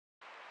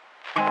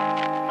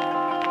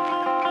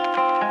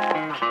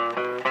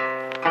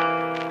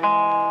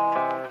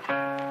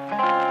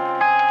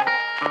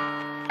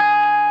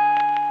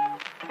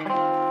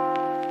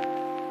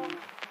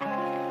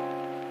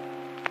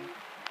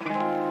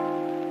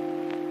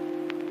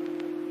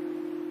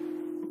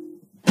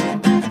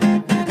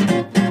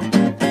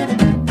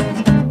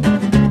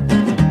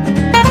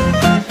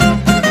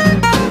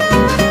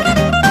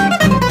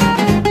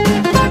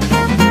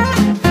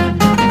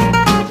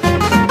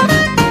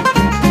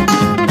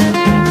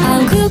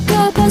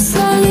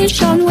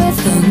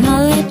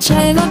which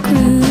I've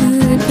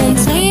accrued. They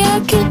say a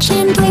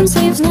kitchen time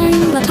saves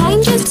nine, but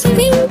I'm just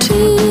saving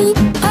two.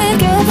 I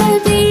gather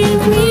the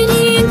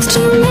ingredients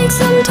to make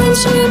sometimes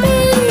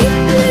strawberry.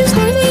 There's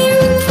hardly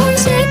room for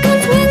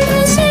seconds when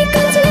the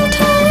seconds will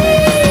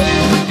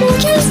tie.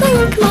 Would you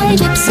think my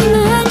gypsy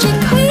magic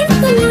with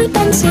the new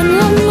and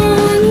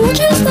cinnamon? Which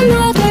is the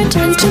matter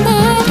turns to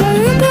matter,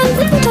 and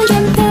wouldn't I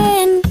jump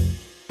in?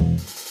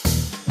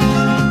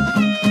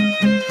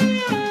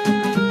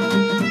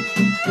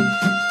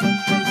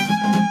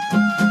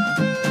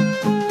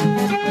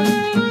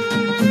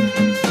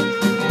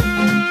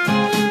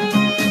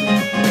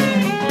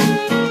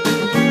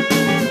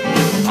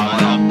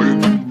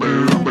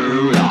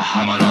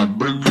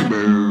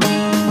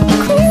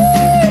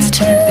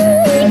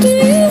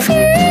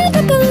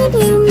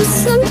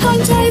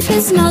 Life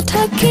is not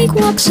a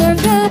cakewalk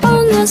served up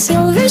on a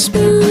silver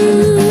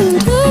spoon.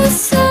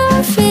 Toss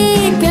a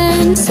fig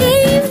and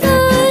save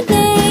the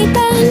day.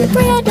 Band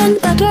bread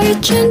and butter,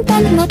 chin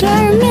and butter,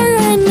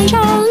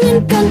 marination,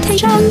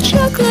 incantation,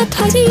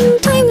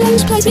 chocolatizing, time and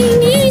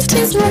splicing, yeast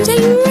is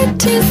rising,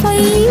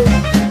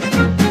 rectifying.